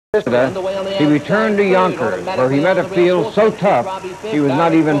He returned to Yonkers, where he met a field so tough he was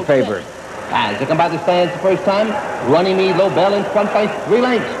not even favored. As they come by the stands the first time, Running Me, Lobel in front by 3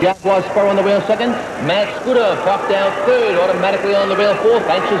 lengths. Jaguar Spur on the rail second. Matt Scooter parked out third, automatically on the rail fourth.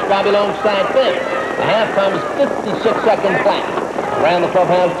 Anxious Bobby alongside fifth. The half time is 56 seconds flat. Around the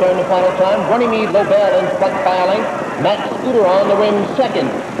clubhouse turn the final time. Running Me, Lobel in front by a length. Matt Scooter on the rim second.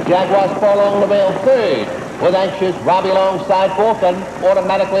 Jaguar Spur along the rail third. With Anxious Robbie alongside fourth and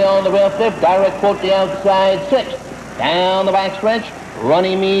automatically on the rail fifth. Direct quote the outside sixth. Down the back stretch,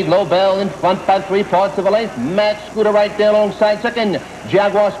 Running Me, Lobel in front by 3/4 of a length. Matt Scooter right there alongside second.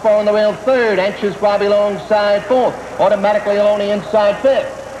 Jaguar Spur on the rail third. Anxious Robbie alongside fourth. Automatically along the inside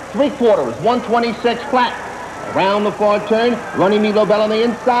fifth. 3/4, 126 flat. Around the far turn, Running Me, Lobel on the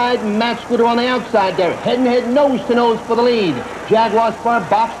inside, Matt Scooter on the outside there. Head and head, nose to nose for the lead. Jaguar Spur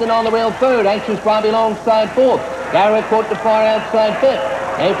boxed in on the rail third. Anxious Bobby alongside fourth. Direct quote the far outside fifth.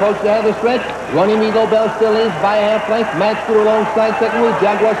 They approach the head of the stretch. Running Me, Lobel still leads by a half length. Matt Scooter alongside second with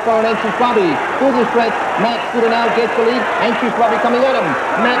Jaguar Spur and Anxious Bobby. Through the stretch, Matt Scooter now gets the lead. Anxious Bobby coming at him.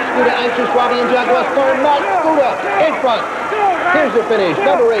 Matt Scooter, Anxious Bobby, and Jaguar Spur. Matt Scooter in front. Here's the finish.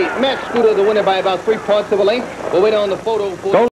 Number 8, Matt Scooter, the winner by about 3/4 of a length. We'll wait on the photo for